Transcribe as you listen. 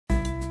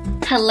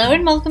Hello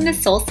and welcome to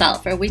Soul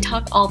Self, where we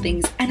talk all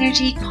things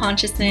energy,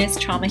 consciousness,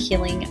 trauma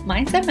healing,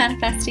 mindset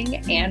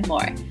manifesting, and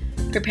more.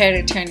 Prepare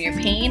to turn your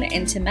pain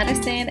into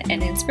medicine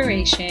and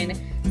inspiration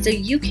so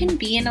you can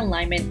be in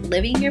alignment,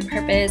 living your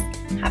purpose,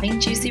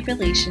 having juicy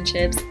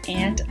relationships,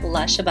 and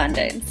lush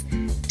abundance.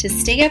 To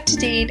stay up to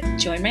date,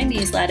 join my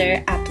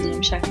newsletter at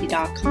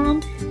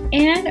bloomshakti.com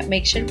and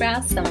make sure to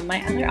browse some of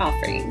my other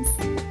offerings.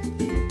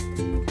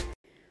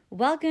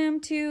 Welcome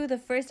to the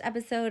first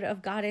episode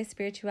of Goddess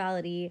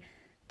Spirituality.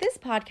 This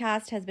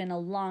podcast has been a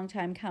long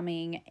time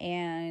coming,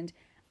 and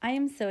I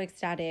am so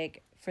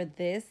ecstatic for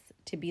this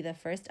to be the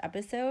first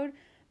episode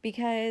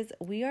because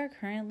we are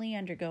currently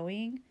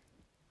undergoing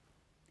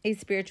a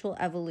spiritual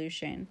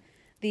evolution.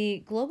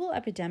 The global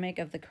epidemic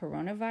of the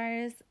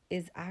coronavirus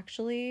is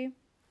actually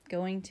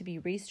going to be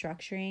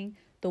restructuring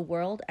the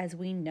world as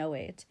we know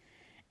it.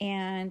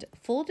 And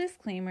full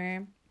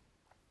disclaimer,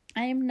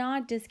 I am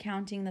not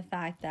discounting the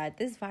fact that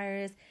this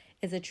virus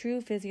is a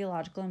true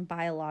physiological and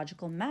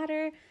biological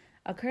matter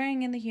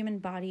occurring in the human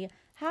body.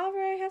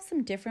 However, I have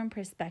some different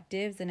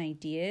perspectives and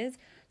ideas,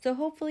 so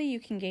hopefully you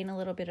can gain a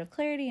little bit of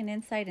clarity and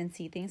insight and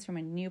see things from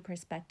a new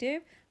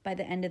perspective by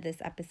the end of this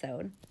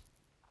episode.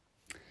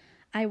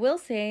 I will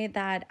say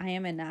that I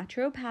am a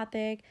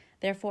naturopathic,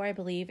 therefore I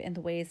believe in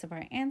the ways of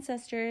our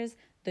ancestors,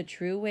 the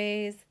true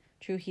ways,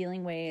 true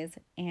healing ways,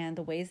 and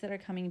the ways that are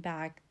coming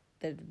back,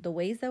 the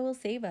ways that will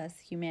save us,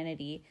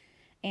 humanity,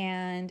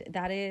 and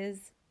that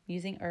is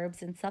using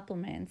herbs and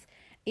supplements.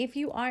 If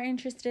you are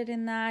interested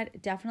in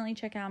that, definitely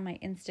check out my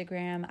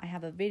Instagram. I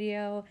have a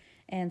video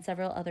and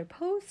several other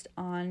posts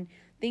on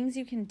things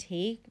you can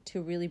take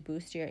to really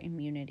boost your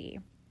immunity.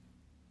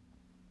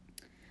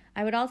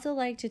 I would also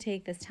like to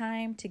take this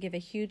time to give a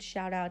huge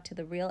shout out to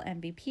the real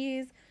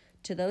MVPs,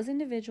 to those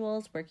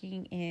individuals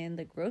working in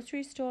the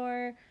grocery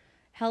store,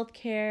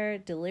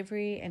 healthcare,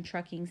 delivery, and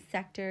trucking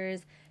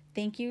sectors.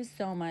 Thank you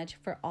so much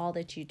for all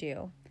that you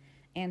do.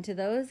 And to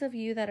those of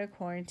you that are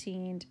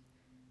quarantined,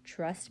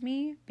 trust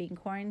me, being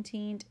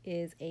quarantined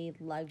is a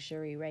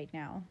luxury right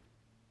now.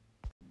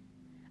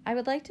 I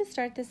would like to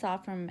start this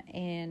off from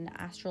an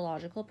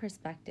astrological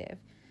perspective.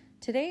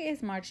 Today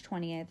is March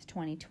 20th,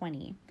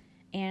 2020,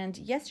 and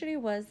yesterday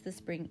was the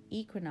spring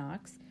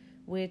equinox,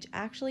 which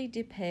actually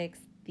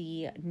depicts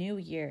the new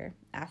year,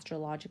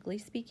 astrologically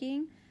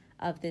speaking,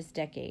 of this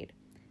decade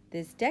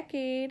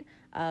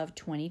of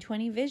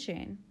 2020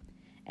 vision.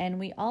 And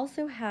we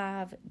also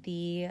have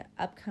the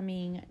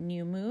upcoming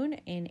new moon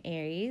in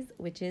Aries,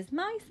 which is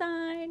my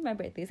sign. My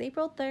birthday is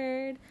April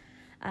 3rd.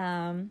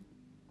 And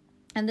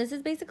this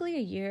is basically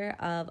a year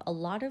of a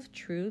lot of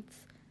truths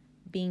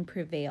being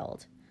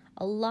prevailed.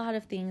 A lot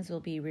of things will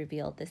be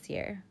revealed this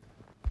year.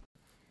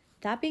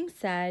 That being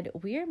said,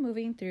 we are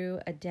moving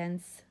through a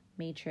dense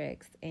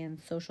matrix and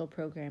social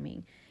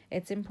programming.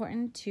 It's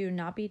important to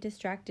not be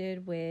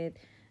distracted with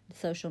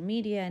social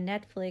media,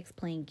 Netflix,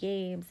 playing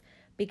games,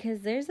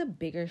 because there's a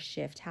bigger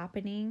shift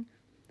happening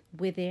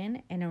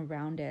within and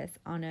around us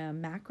on a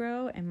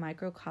macro and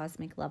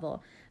microcosmic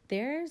level.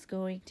 There's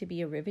going to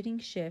be a riveting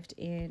shift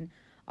in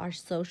our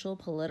social,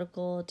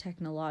 political,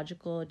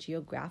 technological,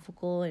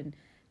 geographical, and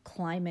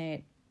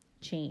climate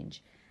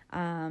change.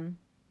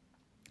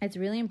 It's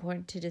really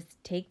important to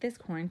just take this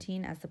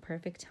quarantine as the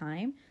perfect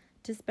time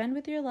to spend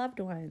with your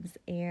loved ones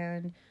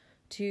and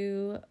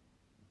to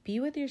be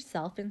with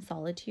yourself in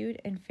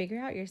solitude and figure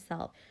out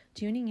yourself,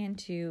 tuning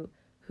into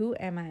who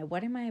am I?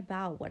 What am I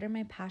about? What are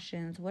my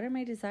passions? What are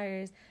my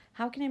desires?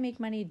 How can I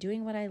make money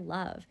doing what I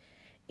love?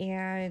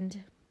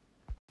 And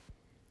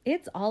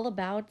it's all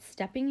about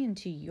stepping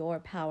into your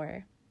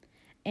power.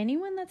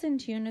 Anyone that's in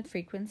tune with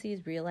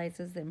frequencies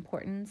realizes the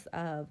importance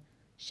of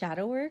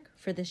shadow work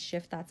for the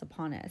shift that's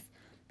upon us.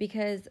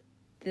 Because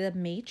the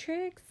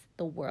matrix,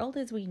 the world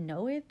as we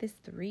know it, this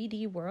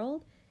 3D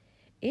world,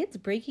 it's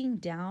breaking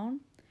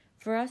down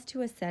for us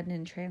to ascend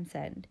and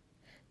transcend.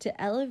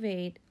 To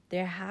elevate,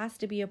 there has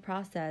to be a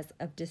process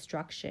of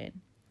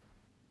destruction.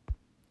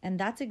 And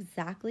that's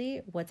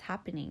exactly what's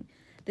happening.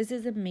 This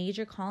is a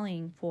major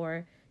calling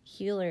for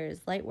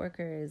healers, light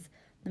workers,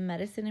 the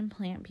medicine and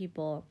plant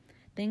people.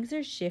 Things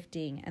are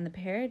shifting and the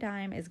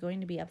paradigm is going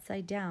to be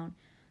upside down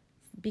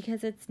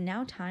because it's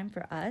now time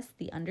for us,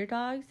 the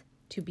underdogs,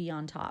 to be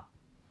on top.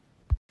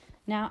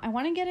 Now, I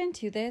want to get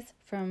into this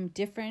from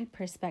different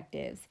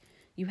perspectives.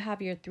 You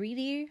have your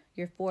 3D,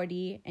 your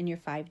 4D, and your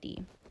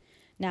 5D.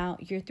 Now,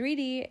 your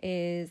 3D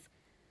is,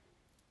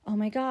 oh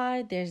my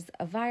God, there's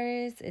a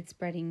virus. It's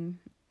spreading,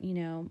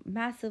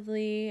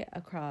 massively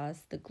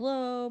across the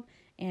globe,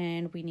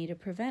 and we need to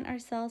prevent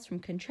ourselves from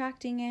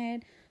contracting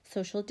it.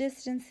 Social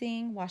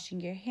distancing, washing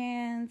your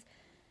hands.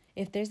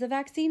 If there's a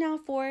vaccine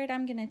out for it,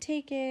 I'm going to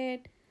take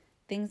it.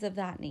 Things of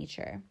that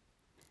nature.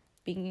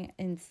 Being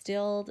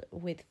instilled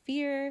with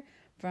fear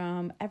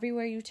from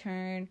everywhere you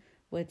turn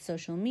with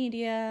social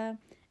media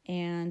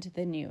and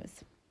the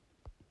news,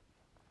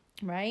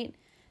 right?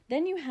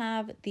 Then you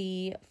have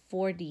the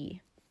 4D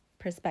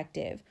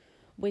perspective,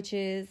 which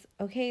is,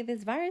 okay,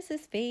 this virus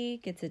is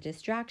fake. It's a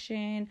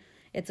distraction.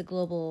 It's a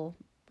global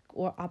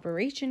or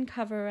operation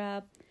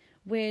cover-up,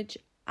 which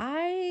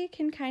I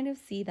can kind of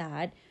see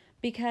that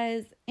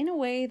because, in a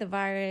way, the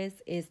virus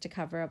is to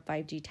cover up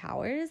 5G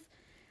towers.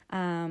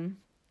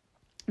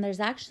 There's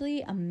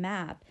actually a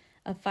map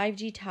of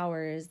 5G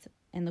towers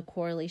and the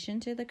correlation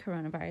to the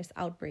coronavirus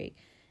outbreak.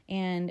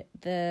 And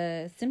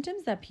the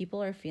symptoms that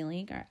people are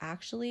feeling are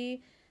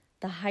actually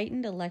the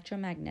heightened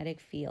electromagnetic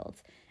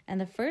fields. And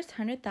the first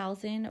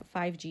 100,000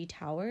 5G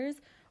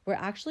towers were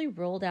actually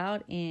rolled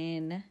out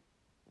in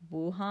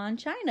Wuhan,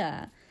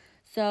 China.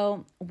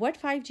 So what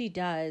 5G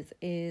does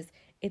is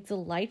it's a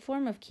light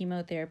form of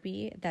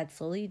chemotherapy that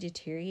slowly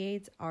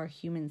deteriorates our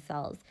human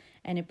cells,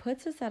 and it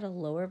puts us at a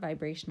lower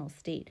vibrational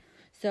state.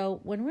 So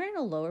when we're in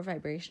a lower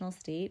vibrational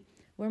state,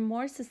 we're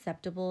more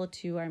susceptible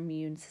to our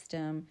immune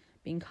system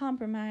being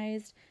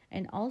compromised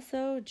and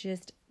also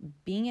just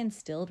being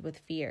instilled with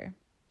fear.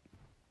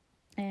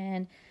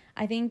 And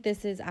I think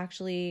this is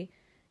actually,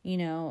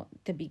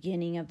 the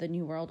beginning of the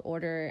New World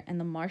Order, and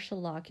the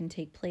martial law can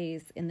take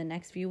place in the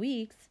next few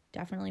weeks,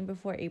 definitely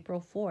before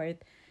April 4th,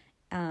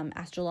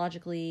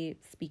 astrologically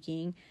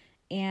speaking.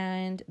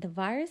 And the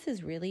virus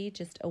is really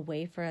just a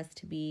way for us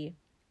to be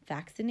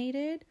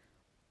vaccinated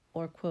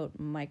or, quote,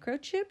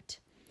 microchipped,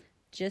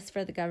 just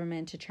for the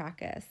government to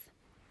track us.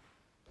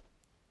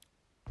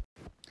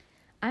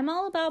 I'm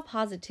all about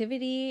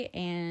positivity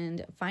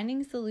and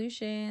finding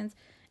solutions.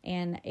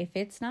 And if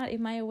it's not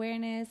in my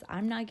awareness,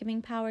 I'm not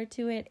giving power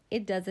to it.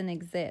 It doesn't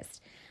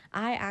exist.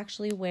 I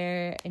actually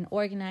wear an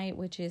orgonite,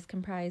 which is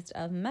comprised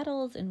of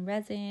metals and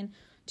resin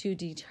to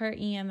deter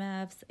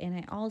EMFs.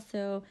 And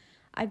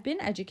I've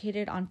been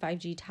educated on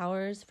 5G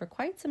towers for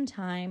quite some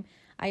time.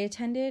 I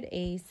attended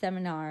a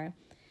seminar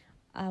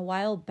a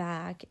while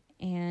back,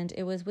 and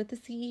it was with the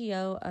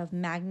CEO of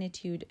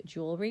Magnitude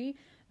Jewelry.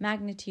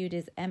 Magnitude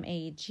is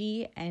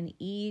MAGNETUDE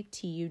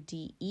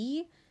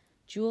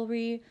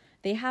jewelry.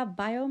 They have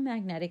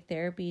biomagnetic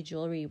therapy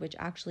jewelry, which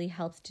actually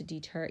helps to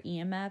deter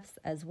EMFs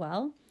as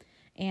well.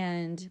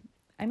 And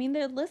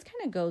the list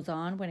kind of goes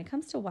on. When it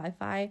comes to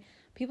Wi-Fi,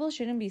 people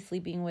shouldn't be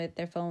sleeping with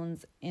their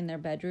phones in their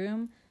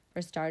bedroom,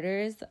 for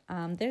starters.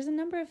 There's a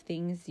number of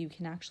things you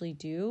can actually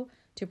do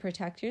to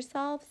protect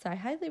yourself. So I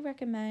highly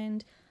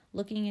recommend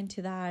looking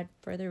into that,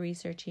 further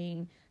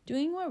researching,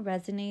 doing what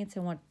resonates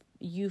and what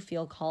you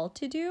feel called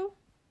to do.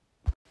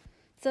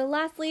 So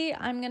lastly,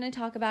 I'm going to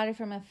talk about it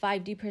from a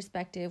 5D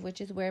perspective, which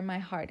is where my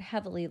heart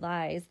heavily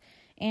lies.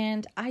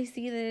 And I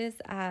see this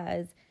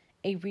as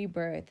a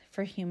rebirth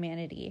for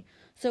humanity.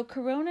 So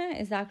corona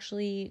is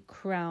actually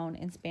crown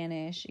in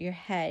Spanish, your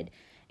head.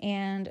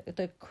 And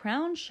the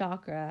crown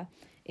chakra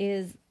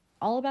is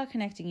all about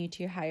connecting you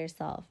to your higher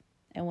self.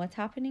 And what's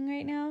happening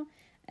right now?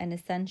 An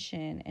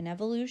ascension, an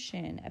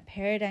evolution, a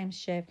paradigm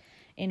shift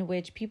in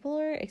which people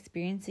are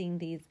experiencing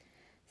these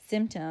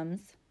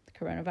symptoms,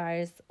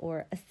 coronavirus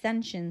or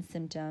ascension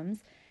symptoms,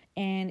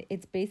 and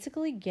it's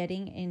basically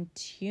getting in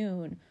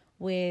tune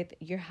with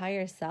your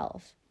higher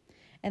self.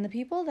 And the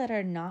people that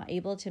are not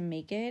able to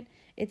make it,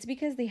 it's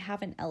because they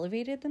haven't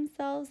elevated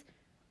themselves,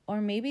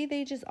 or maybe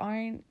they just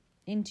aren't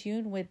in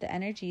tune with the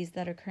energies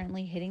that are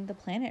currently hitting the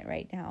planet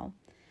right now.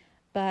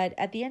 But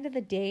at the end of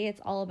the day,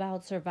 it's all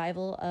about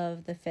survival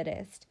of the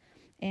fittest.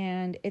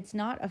 And it's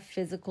not a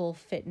physical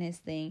fitness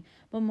thing,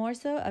 but more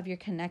so of your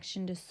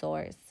connection to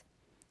source,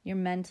 your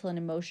mental and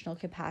emotional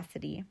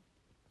capacity.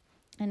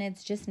 And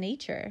it's just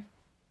nature.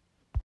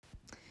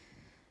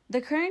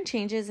 The current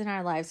changes in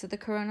our lives with the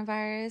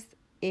coronavirus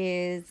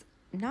is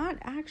not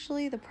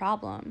actually the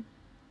problem.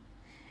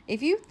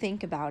 If you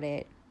think about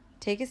it,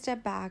 take a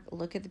step back,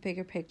 look at the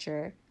bigger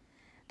picture.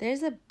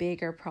 There's a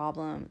bigger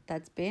problem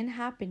that's been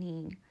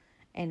happening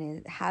and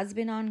it has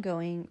been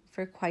ongoing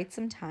for quite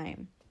some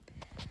time.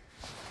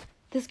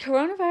 This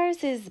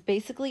coronavirus is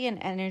basically an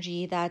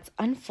energy that's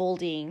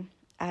unfolding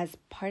as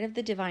part of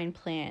the divine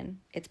plan.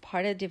 It's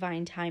part of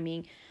divine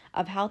timing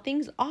of how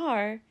things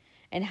are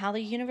and how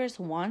the universe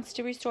wants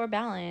to restore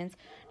balance,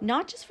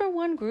 not just for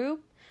one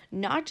group,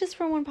 not just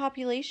for one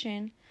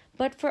population,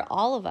 but for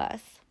all of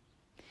us.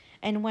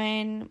 And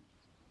when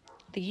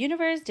the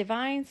universe,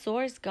 divine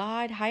source,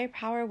 God, higher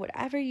power,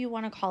 whatever you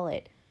want to call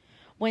it,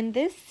 when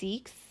this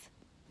sees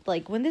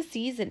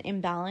an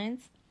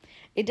imbalance,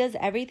 it does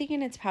everything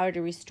in its power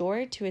to restore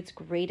it to its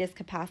greatest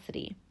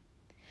capacity.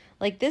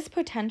 Like this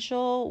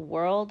potential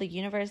world the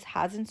universe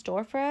has in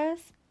store for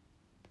us,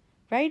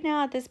 right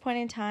now at this point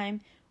in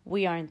time,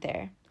 we aren't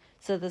there.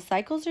 So the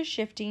cycles are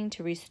shifting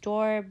to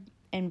restore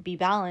and be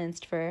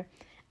balanced for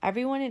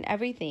everyone and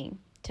everything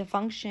to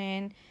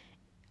function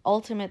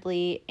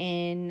ultimately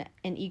in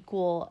an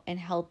equal and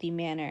healthy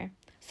manner,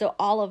 so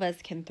all of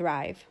us can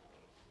thrive.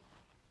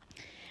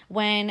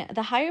 When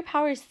the higher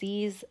power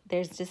sees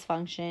there's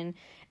dysfunction,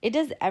 it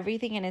does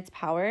everything in its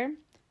power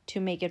to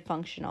make it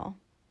functional.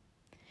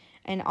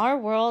 And our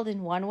world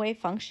in one way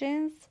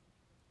functions,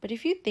 but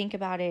if you think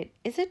about it,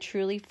 is it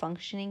truly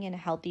functioning in a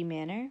healthy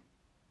manner?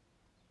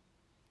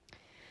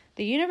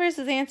 The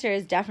universe's answer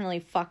is definitely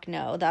fuck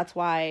no. That's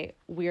why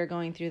we are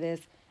going through this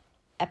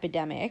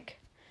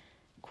epidemic,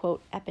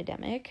 quote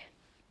epidemic.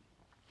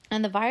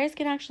 And the virus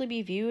can actually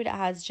be viewed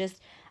as just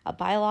a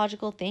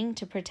biological thing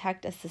to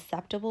protect a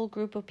susceptible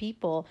group of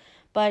people.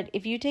 But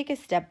if you take a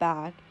step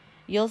back,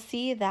 you'll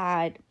see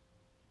that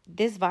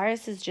this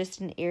virus is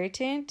just an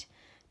irritant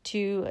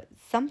to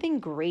something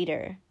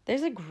greater.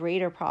 There's a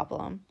greater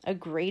problem, a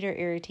greater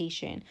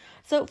irritation.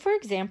 So, for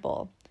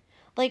example,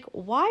 like,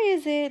 why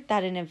is it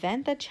that an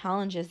event that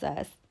challenges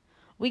us,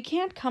 we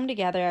can't come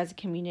together as a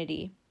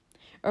community?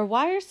 Or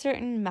why are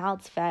certain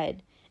mouths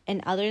fed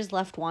and others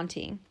left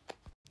wanting?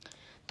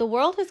 The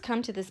world has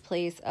come to this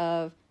place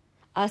of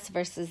us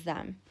versus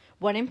them.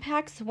 What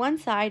impacts one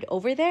side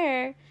over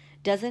there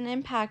doesn't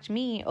impact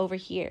me over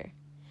here.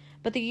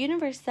 But the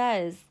universe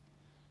says,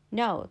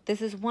 no,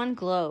 this is one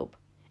globe,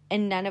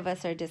 and none of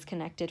us are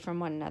disconnected from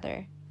one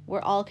another.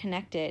 We're all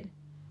connected.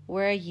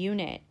 We're a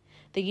unit.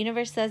 The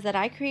universe says that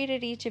I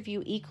created each of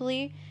you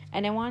equally,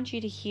 and I want you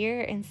to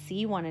hear and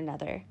see one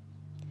another.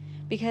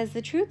 Because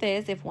the truth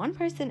is, if one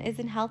person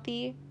isn't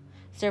healthy,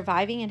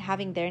 surviving and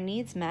having their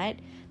needs met,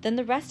 then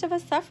the rest of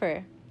us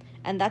suffer.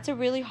 And that's a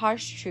really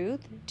harsh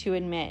truth to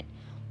admit,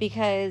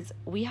 because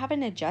we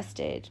haven't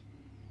adjusted.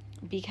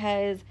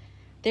 Because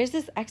there's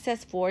this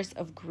excess force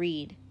of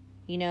greed.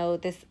 You know,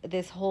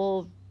 this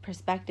whole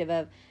perspective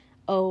of,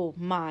 oh,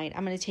 mine,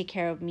 I'm going to take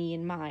care of me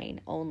and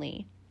mine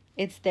only.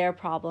 It's their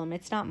problem.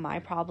 It's not my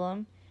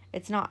problem.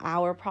 It's not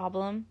our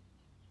problem.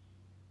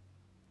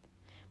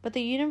 But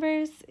the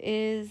universe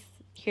is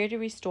here to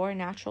restore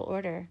natural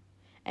order,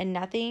 and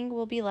nothing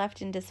will be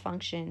left in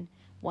dysfunction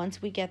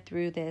once we get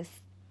through this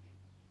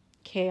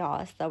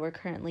chaos that we're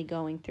currently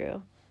going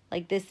through.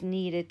 Like, this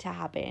needed to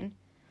happen.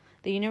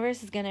 The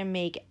universe is going to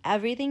make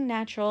everything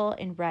natural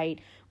and right,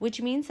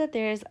 which means that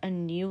there's a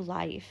new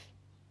life,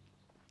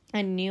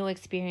 a new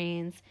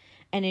experience,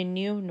 and a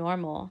new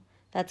normal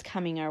that's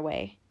coming our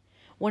way.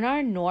 When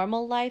our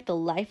normal life, the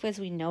life as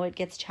we know it,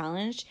 gets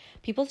challenged,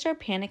 people start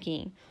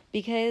panicking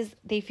because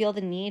they feel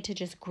the need to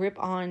just grip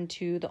on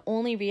to the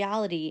only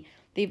reality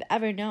they've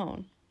ever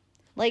known.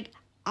 Like,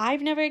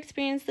 I've never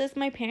experienced this.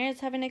 My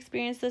parents haven't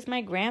experienced this.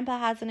 My grandpa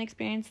hasn't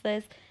experienced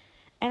this.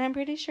 And I'm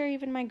pretty sure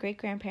even my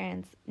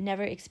great-grandparents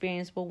never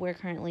experienced what we're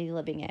currently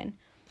living in.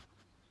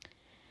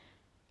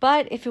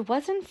 But if it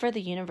wasn't for the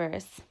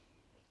universe,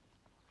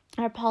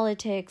 our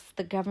politics,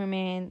 the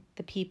government,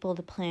 the people,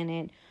 the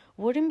planet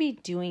wouldn't be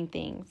doing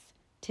things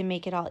to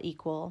make it all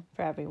equal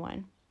for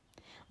everyone.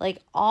 Like,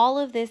 all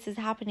of this is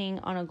happening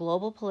on a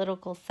global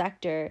political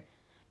sector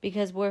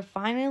because we're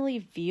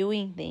finally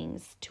viewing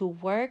things to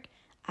work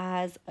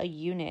as a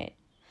unit,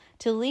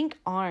 to link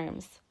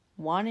arms,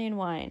 one in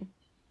one.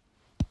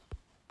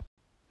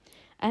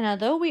 And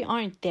although we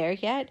aren't there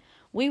yet,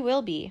 we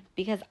will be,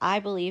 because I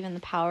believe in the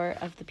power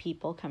of the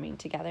people coming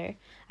together.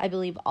 I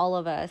believe all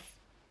of us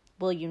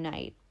will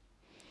unite.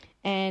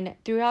 And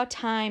throughout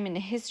time and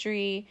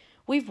history,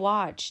 we've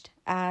watched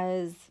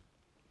as,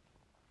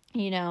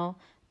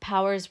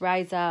 powers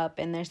rise up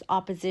and there's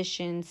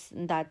oppositions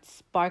that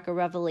spark a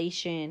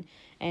revelation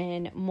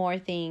and more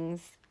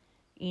things,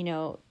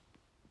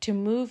 to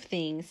move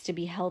things to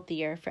be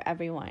healthier for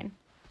everyone.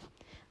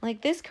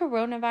 Like, this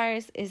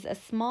coronavirus is a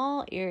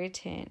small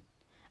irritant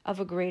of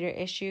a greater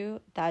issue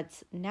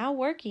that's now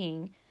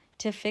working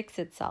to fix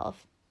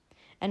itself.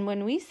 And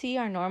when we see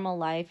our normal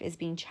life is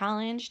being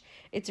challenged,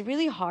 it's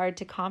really hard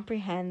to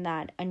comprehend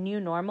that a new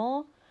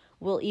normal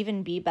will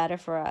even be better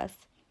for us.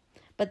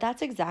 But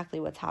that's exactly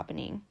what's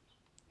happening.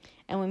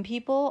 And when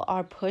people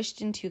are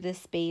pushed into this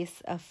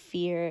space of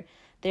fear,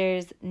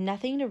 there's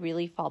nothing to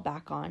really fall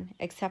back on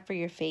except for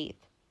your faith.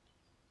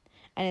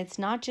 And it's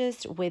not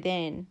just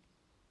within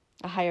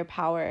a higher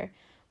power,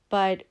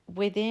 but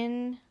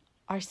within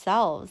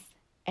ourselves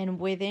and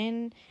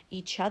within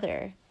each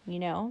other,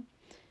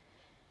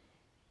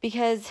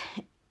 because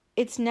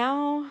it's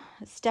now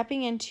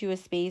stepping into a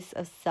space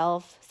of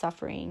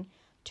self-suffering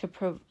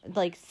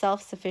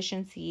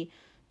self-sufficiency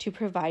to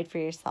provide for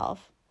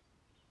yourself.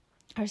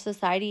 Our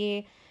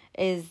society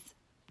is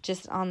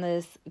just on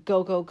this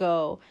go, go,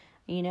 go.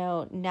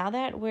 Now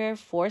that we're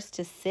forced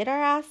to sit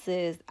our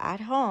asses at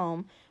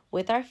home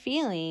with our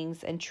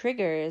feelings and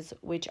triggers,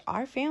 which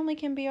our family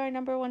can be our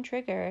number one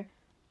trigger,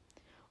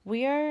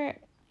 we are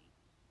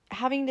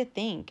having to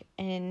think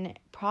and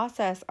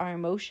process our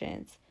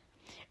emotions.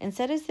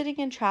 Instead of sitting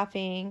in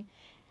traffic,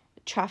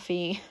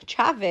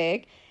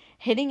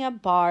 hitting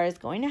up bars,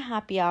 going to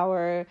happy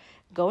hour,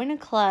 going to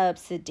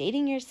clubs,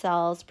 sedating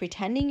yourselves,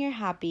 pretending you're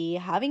happy,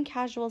 having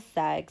casual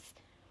sex,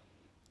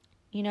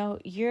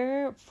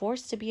 you're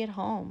forced to be at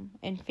home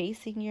and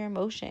facing your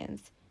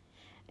emotions.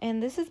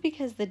 And this is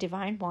because the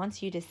divine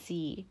wants you to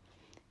see,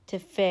 to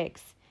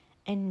fix,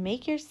 and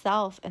make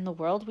yourself and the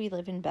world we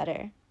live in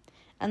better.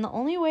 And the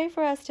only way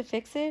for us to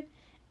fix it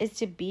is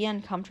to be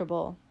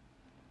uncomfortable.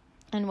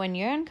 And when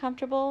you're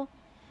uncomfortable,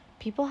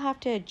 people have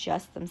to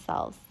adjust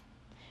themselves.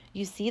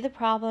 You see the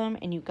problem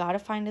and you got to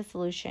find a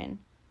solution.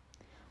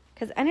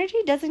 Because energy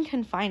doesn't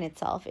confine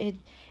itself.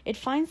 It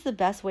finds the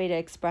best way to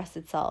express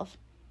itself.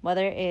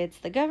 Whether it's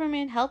the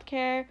government,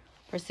 healthcare,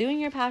 pursuing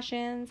your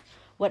passions,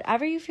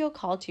 whatever you feel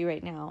called to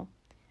right now,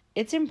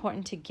 it's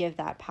important to give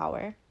that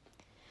power.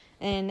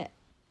 And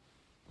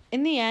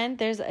In the end,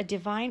 there's a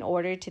divine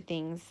order to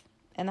things,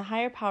 and the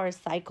higher power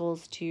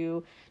cycles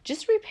to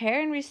just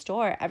repair and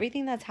restore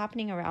everything that's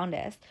happening around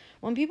us.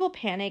 When people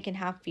panic and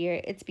have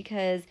fear, it's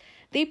because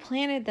they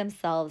planted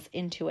themselves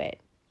into it.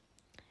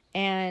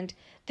 And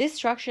this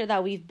structure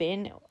that we've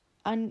been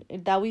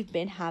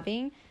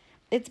having,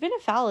 it's been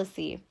a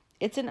fallacy.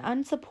 It's an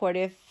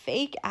unsupportive,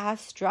 fake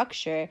ass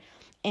structure,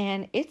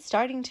 and it's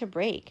starting to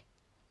break.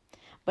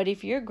 But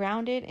if you're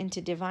grounded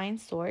into divine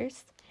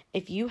source,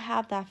 if you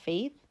have that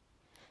faith,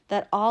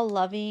 that all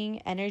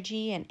loving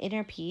energy and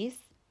inner peace,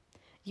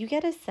 you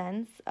get a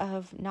sense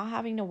of not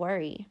having to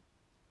worry.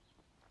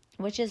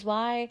 Which is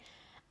why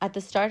at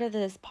the start of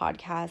this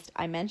podcast,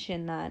 I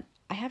mentioned that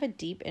I have a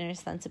deep inner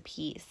sense of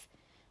peace,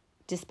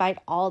 despite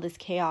all this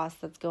chaos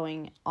that's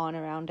going on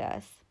around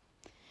us.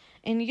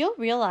 And you'll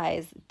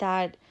realize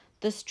that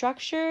the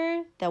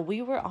structure that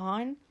we were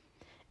on,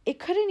 it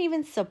couldn't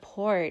even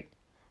support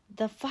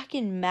the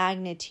fucking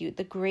magnitude,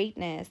 the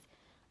greatness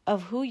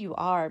of who you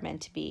are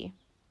meant to be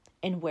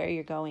and where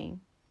you're going.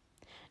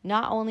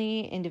 Not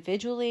only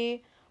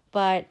individually,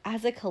 but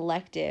as a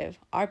collective,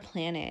 our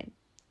planet,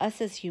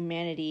 us as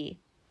humanity,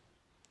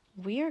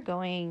 we are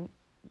going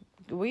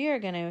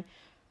to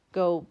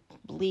go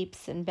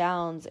leaps and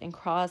bounds and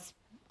cross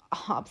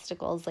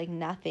obstacles like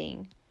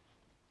nothing.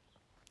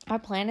 Our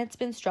planet's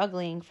been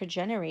struggling for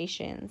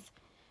generations,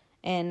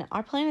 and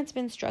our planet's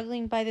been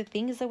struggling by the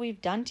things that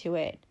we've done to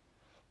it.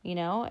 You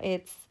know,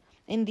 it's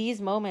in these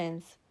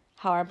moments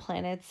how our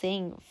planet's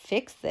saying,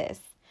 fix this.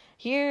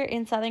 Here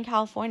in Southern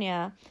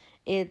California,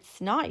 it's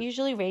not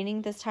usually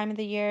raining this time of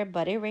the year,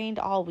 but it rained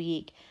all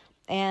week.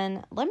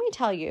 And let me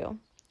tell you,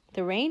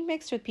 the rain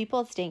mixed with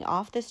people staying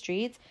off the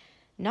streets,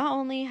 not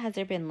only has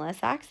there been less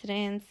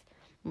accidents,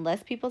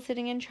 less people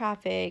sitting in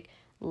traffic,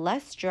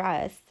 less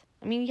stress.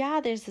 I mean, yeah,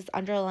 there's this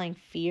underlying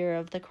fear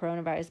of the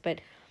coronavirus,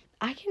 but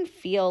I can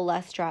feel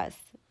less stress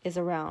is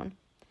around.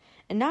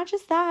 And not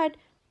just that,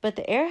 but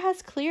the air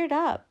has cleared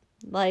up.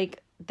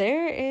 Like,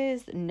 there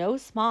is no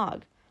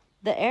smog.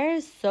 The air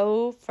is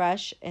so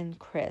fresh and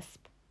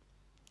crisp.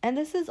 And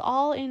this is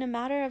all in a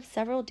matter of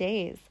several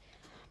days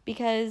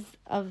because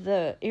of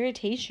the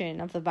irritation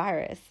of the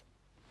virus.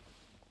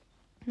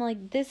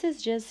 Like, this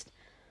is just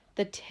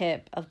the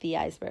tip of the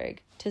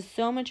iceberg to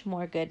so much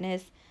more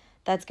goodness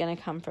that's going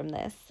to come from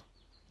this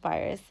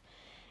virus.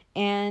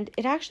 And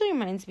it actually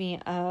reminds me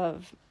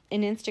of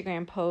an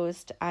Instagram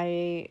post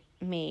I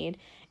made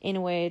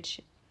in which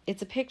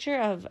it's a picture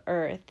of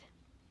Earth,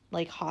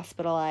 like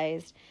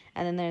hospitalized,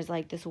 and then there's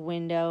like this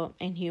window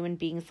and human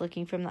beings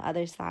looking from the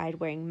other side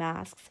wearing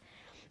masks.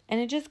 And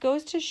it just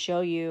goes to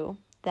show you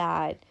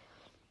that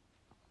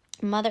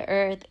Mother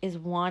Earth is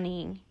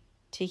wanting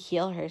to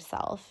heal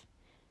herself.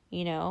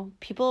 You know,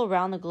 people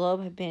around the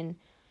globe have been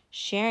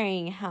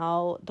sharing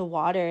how the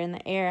water and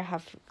the air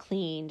have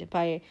cleaned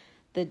by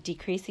the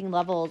decreasing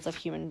levels of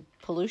human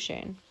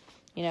pollution.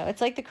 You know,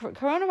 it's like the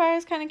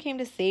coronavirus kind of came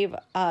to save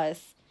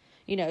us,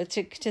 you know,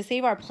 to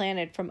save our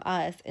planet from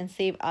us and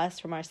save us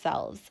from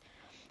ourselves.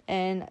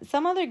 And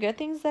some other good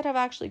things that have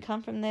actually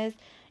come from this,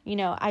 you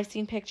know, I've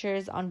seen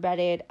pictures on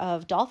Reddit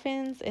of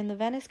dolphins in the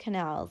Venice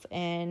canals.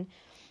 And,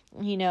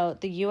 you know,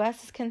 the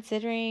U.S. is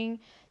considering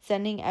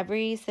sending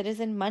every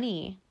citizen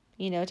money,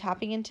 you know,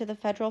 tapping into the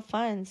federal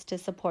funds to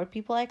support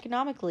people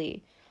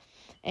economically.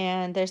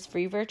 And there's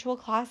free virtual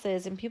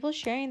classes and people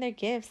sharing their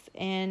gifts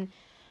and,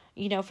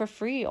 you know, for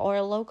free or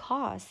a low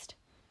cost.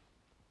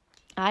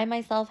 I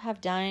myself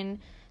have done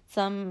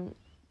some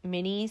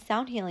mini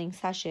sound healing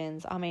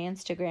sessions on my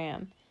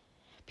Instagram.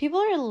 People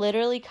are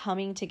literally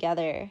coming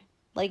together.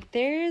 Like,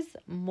 there's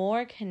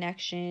more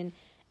connection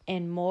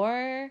and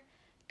more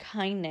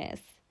kindness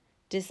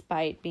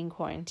despite being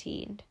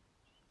quarantined.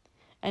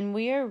 And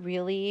we are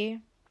really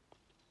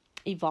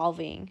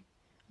evolving.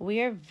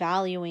 We are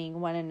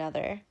valuing one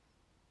another.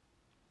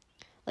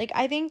 Like,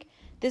 I think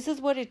this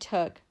is what it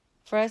took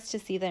for us to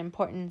see the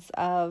importance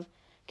of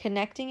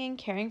connecting and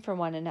caring for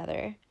one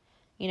another.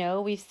 You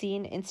know, we've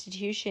seen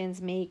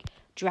institutions make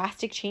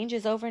drastic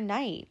changes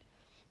overnight.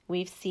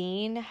 We've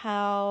seen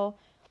how,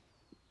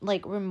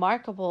 like,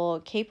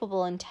 remarkable,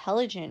 capable,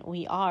 intelligent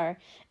we are.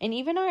 And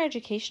even our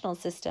educational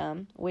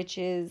system, which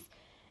is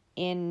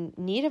in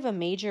need of a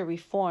major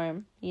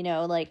reform, you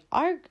know, like,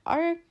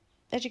 our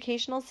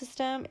educational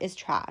system is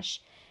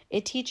trash.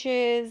 It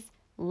teaches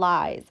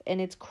lies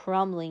and it's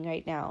crumbling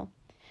right now.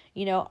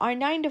 You know, our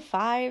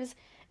 9-to-5s,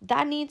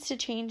 that needs to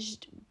change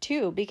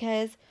too,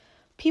 because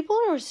people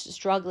are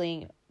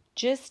struggling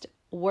just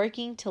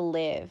working to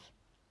live.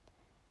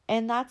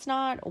 And that's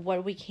not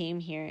what we came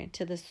here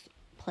to this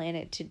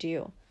planet to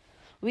do.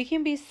 We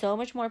can be so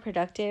much more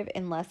productive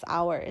in less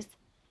hours.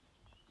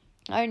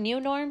 Our new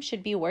norm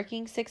should be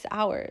working 6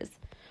 hours.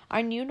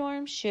 Our new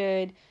norm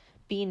should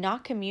be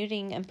not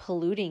commuting and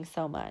polluting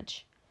so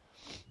much.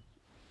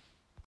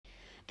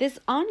 This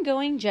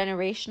ongoing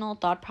generational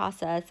thought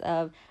process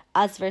of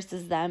us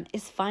versus them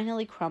is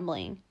finally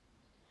crumbling.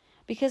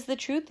 Because the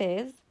truth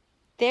is,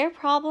 their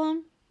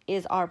problem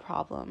is our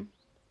problem.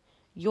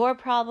 Your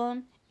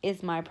problem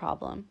is my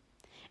problem.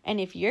 And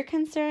if you're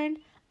concerned,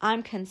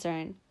 I'm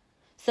concerned.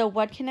 So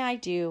what can I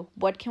do?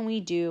 What can we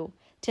do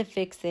to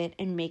fix it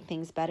and make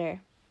things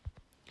better?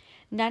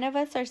 None of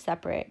us are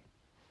separate.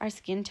 Our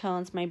skin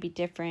tones might be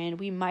different.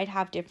 We might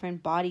have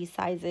different body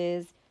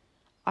sizes.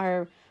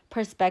 Our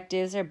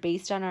perspectives are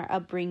based on our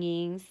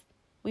upbringings.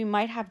 We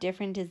might have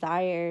different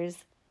desires.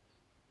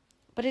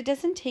 But it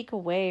doesn't take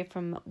away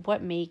from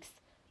what makes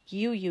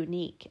you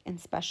unique and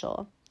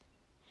special.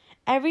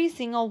 Every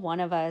single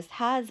one of us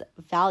has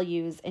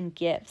values and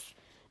gifts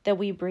that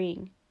we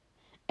bring.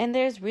 And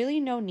there's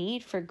really no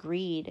need for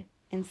greed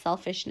and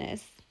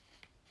selfishness.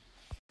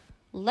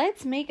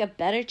 Let's make a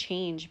better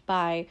change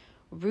by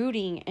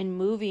rooting and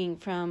moving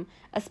from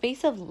a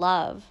space of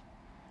love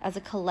as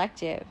a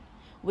collective.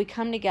 We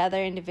come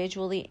together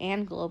individually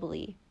and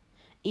globally.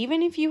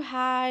 Even if you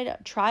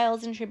had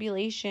trials and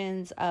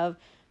tribulations of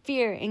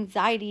fear,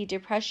 anxiety,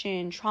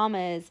 depression,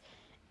 traumas,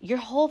 your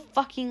whole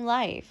fucking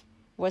life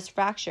was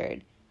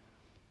fractured.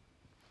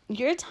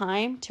 Your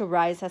time to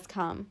rise has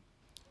come.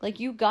 Like,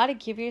 you gotta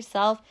give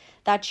yourself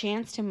that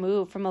chance to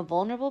move from a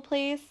vulnerable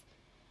place.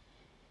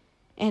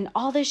 And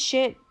all this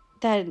shit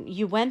that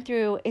you went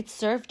through, it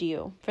served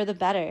you for the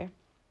better.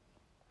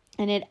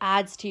 And it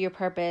adds to your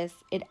purpose.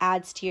 It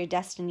adds to your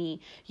destiny.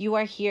 You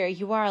are here.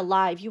 You are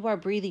alive. You are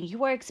breathing.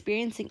 You are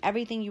experiencing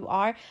everything you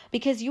are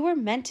because you were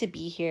meant to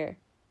be here.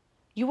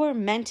 You were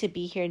meant to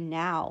be here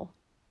now.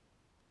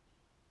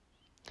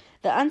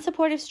 The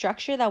unsupportive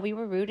structure that we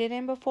were rooted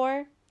in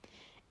before,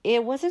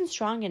 it wasn't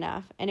strong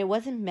enough and it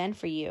wasn't meant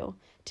for you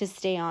to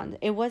stay on.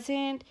 It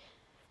wasn't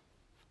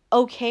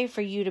okay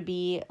for you to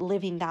be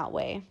living that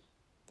way.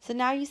 So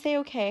now you say,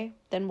 okay,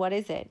 then what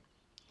is it?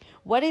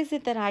 What is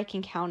it that I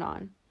can count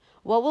on?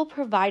 What will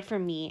provide for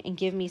me and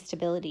give me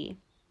stability?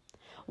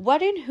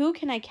 What and who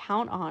can I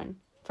count on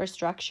for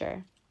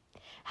structure?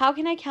 How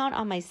can I count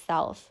on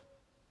myself?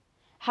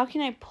 How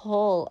can I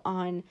pull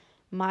on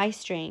my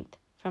strength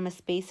from a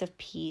space of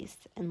peace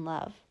and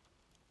love?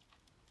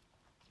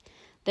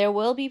 There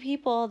will be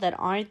people that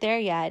aren't there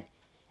yet,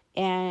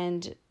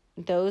 and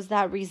those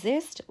that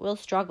resist will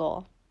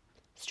struggle.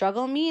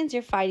 Struggle means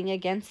you're fighting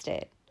against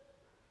it.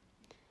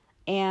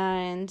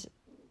 And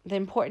the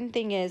important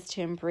thing is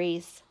to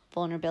embrace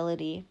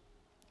vulnerability,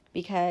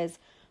 because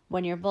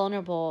when you're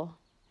vulnerable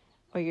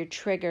or you're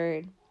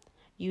triggered,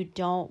 you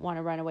don't want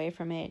to run away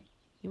from it.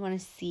 You want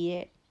to see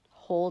it,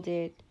 hold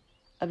it,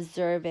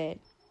 observe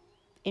it,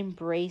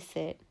 embrace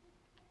it,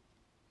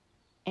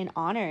 and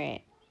honor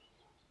it.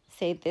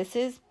 Say, this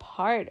is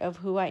part of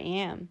who I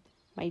am,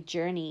 my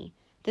journey.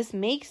 This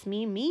makes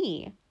me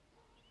me.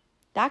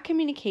 That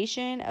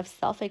communication of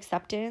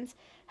self-acceptance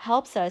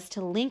helps us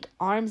to link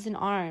arms in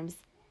arms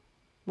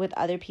with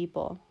other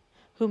people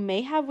who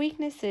may have our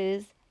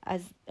weaknesses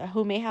as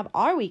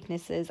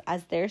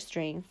their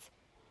strengths,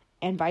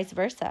 and vice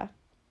versa.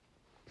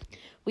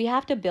 We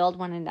have to build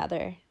one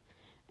another,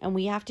 and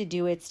we have to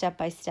do it step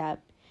by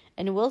step.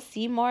 And we'll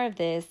see more of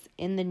this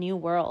in the new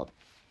world,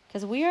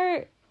 because we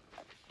are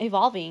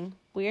evolving,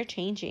 we are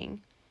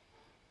changing.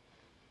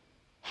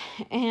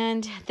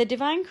 And the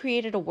divine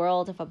created a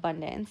world of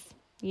abundance.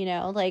 You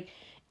know, like,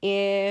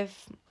 if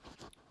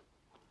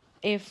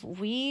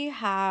we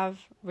have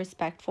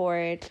respect for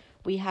it,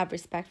 we have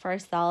respect for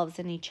ourselves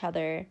and each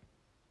other,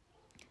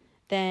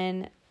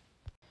 then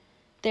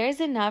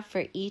there's enough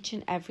for each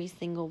and every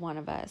single one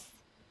of us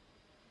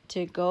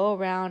to go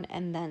around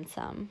and then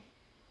some.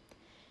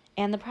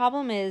 And the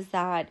problem is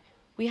that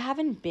we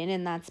haven't been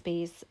in that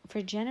space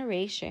for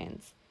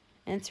generations.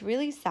 And it's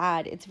really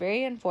sad. It's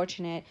very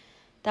unfortunate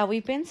that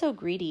we've been so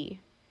greedy.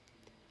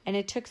 And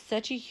it took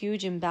such a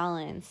huge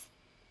imbalance.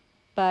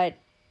 But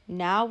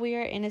now we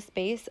are in a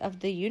space of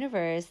the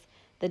universe,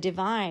 the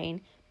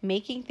divine,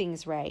 making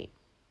things right.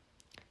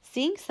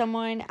 Seeing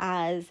someone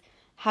as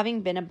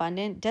having been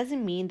abundant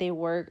doesn't mean they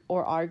were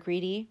or are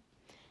greedy,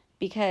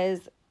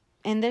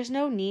 and there's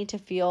no need to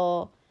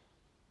feel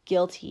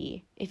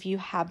guilty if you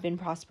have been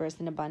prosperous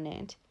and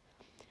abundant.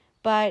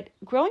 But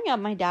growing up,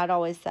 my dad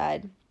always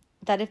said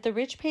that if the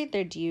rich paid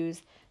their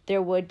dues,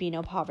 there would be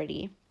no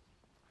poverty.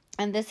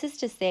 And this is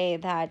to say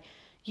that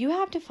you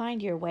have to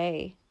find your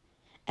way.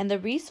 And the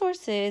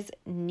resources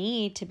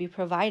need to be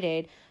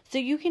provided so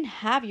you can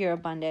have your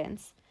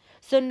abundance.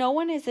 So no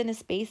one is in a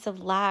space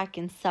of lack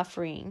and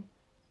suffering.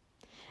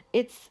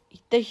 It's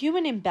the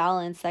human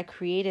imbalance that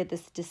created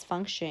this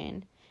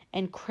dysfunction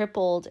and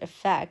crippled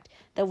effect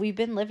that we've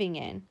been living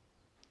in.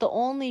 The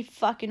only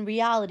fucking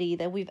reality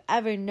that we've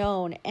ever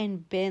known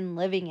and been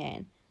living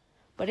in.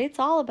 But it's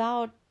all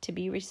about to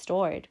be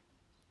restored.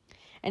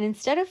 And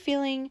instead of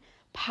feeling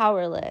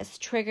powerless,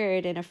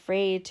 triggered, and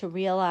afraid to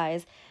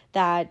realize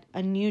that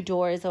a new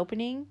door is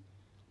opening,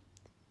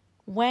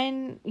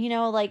 when,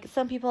 like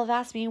some people have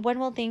asked me, when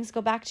will things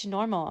go back to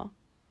normal?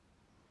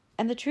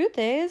 And the truth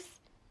is,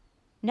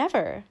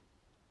 never.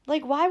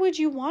 Like, why would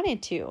you want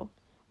it to?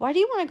 Why do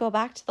you want to go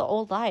back to the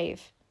old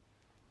life?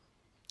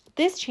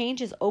 This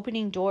change is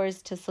opening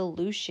doors to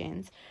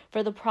solutions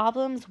for the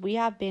problems we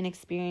have been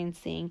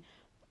experiencing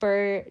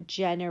for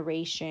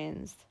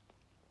generations.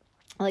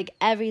 Like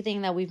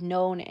everything that we've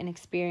known and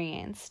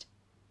experienced.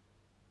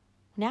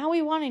 Now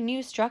we want a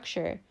new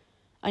structure,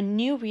 a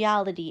new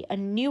reality, a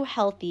new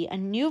healthy, a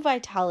new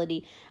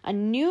vitality, a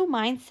new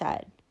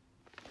mindset,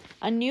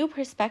 a new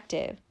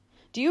perspective.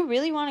 Do you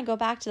really want to go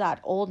back to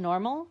that old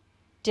normal?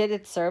 Did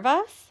it serve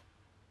us?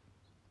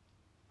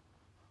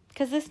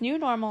 Because this new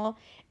normal,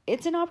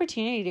 it's an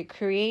opportunity to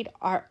create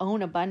our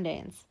own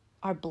abundance,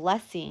 our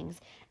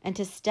blessings, and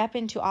to step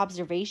into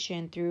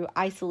observation through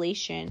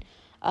isolation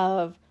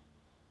of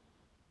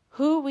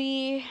who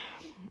we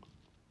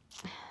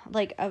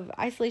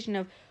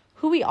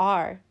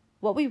are,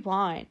 what we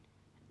want,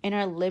 and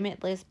our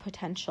limitless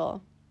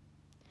potential.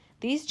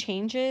 These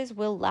changes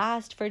will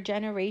last for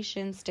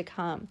generations to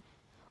come.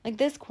 Like,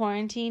 this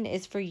quarantine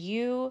is for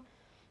you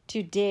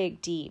to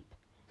dig deep,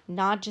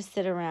 not just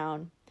sit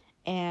around,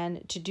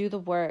 and to do the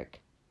work.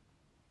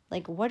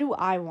 Like, what do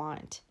I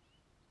want?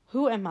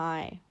 Who am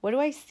I? What do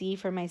I see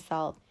for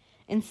myself?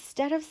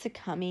 Instead of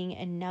succumbing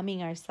and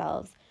numbing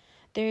ourselves,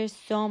 there is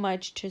so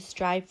much to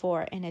strive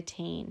for and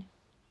attain.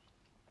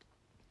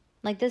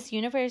 Like, this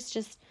universe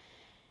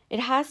it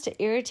has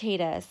to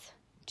irritate us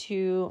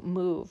to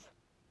move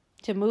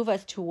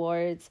us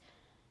towards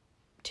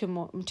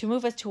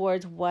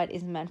what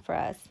is meant for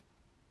us.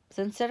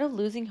 So instead of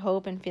losing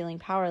hope and feeling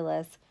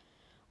powerless,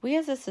 we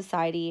as a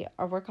society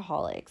are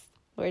workaholics.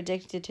 We're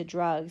addicted to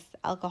drugs,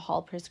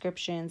 alcohol,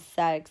 prescriptions,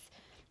 sex,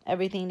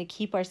 everything to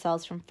keep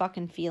ourselves from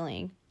fucking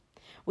feeling.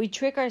 We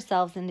trick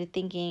ourselves into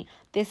thinking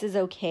this is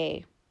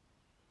okay,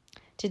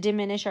 to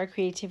diminish our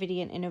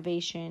creativity and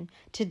innovation,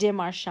 to dim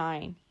our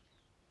shine.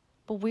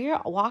 But we're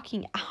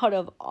walking out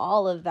of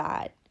all of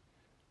that.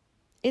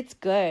 It's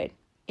good.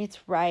 It's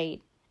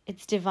right.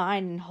 It's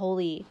divine and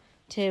holy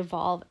to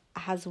evolve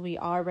as we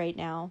are right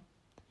now.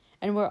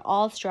 And we're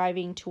all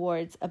striving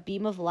towards a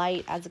beam of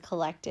light as a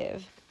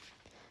collective.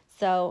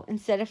 So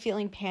instead of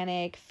feeling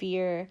panic,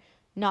 fear,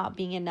 not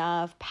being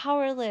enough,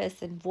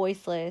 powerless and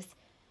voiceless,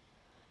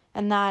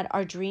 and that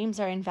our dreams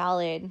are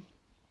invalid,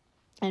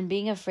 and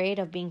being afraid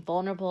of being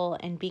vulnerable,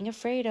 and being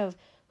afraid of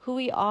who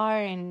we are,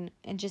 and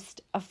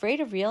just afraid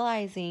of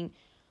realizing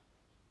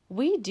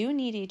we do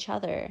need each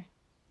other.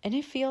 And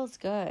it feels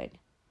good.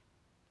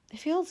 It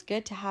feels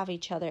good to have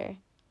each other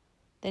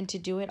than to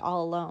do it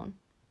all alone,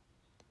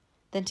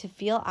 than to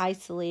feel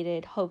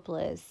isolated,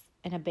 hopeless,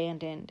 and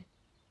abandoned.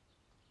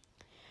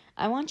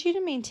 I want you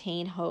to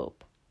maintain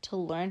hope, to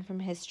learn from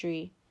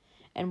history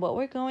and what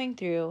we're going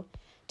through,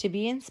 to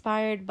be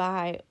inspired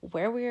by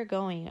where we are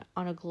going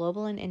on a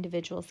global and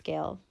individual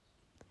scale.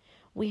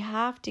 We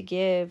have to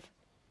give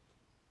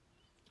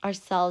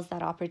ourselves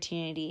that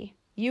opportunity.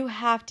 You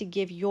have to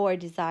give your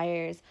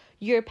desires,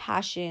 your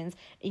passions,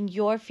 and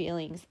your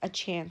feelings a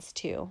chance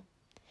too.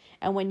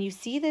 And when you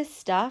see this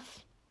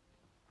stuff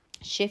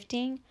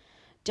shifting,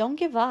 don't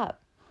give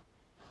up.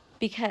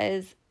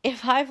 Because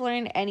if I've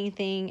learned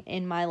anything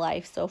in my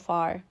life so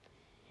far,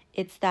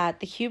 it's that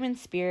the human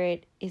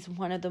spirit is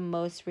one of the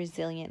most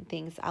resilient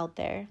things out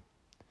there.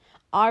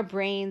 Our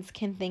brains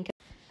can think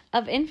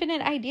of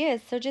infinite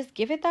ideas, so just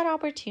give it that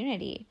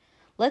opportunity.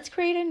 Let's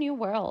create a new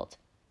world.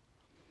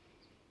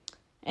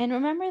 And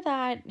remember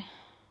that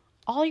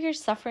all your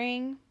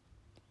suffering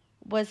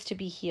was to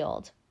be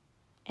healed,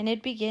 and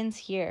it begins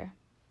here.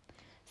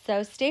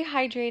 So stay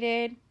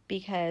hydrated,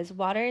 because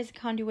water is a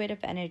conduit of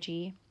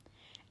energy.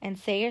 And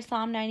say your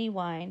Psalm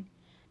 91,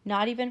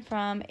 not even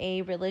from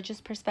a religious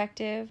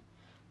perspective,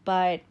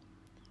 but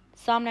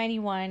Psalm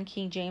 91,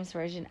 King James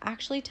Version,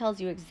 actually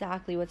tells you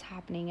exactly what's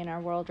happening in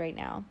our world right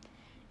now.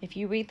 If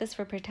you read this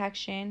for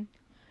protection,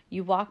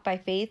 you walk by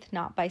faith,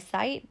 not by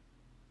sight,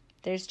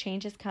 there's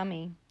changes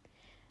coming,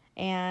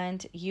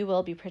 and you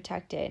will be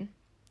protected.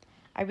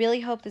 I really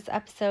hope this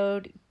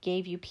episode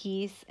gave you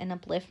peace and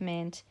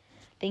upliftment.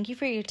 Thank you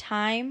for your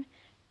time.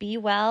 Be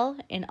well,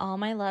 and all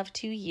my love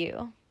to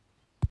you.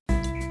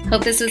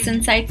 Hope this was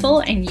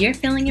insightful and you're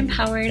feeling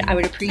empowered. I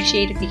would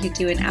appreciate if you could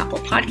do an Apple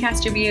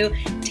Podcast review.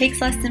 It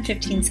takes less than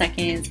 15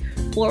 seconds.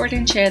 Forward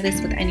and share this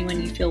with anyone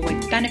you feel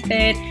would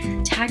benefit.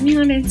 Tag me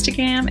on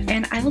Instagram,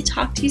 and I will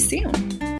talk to you soon.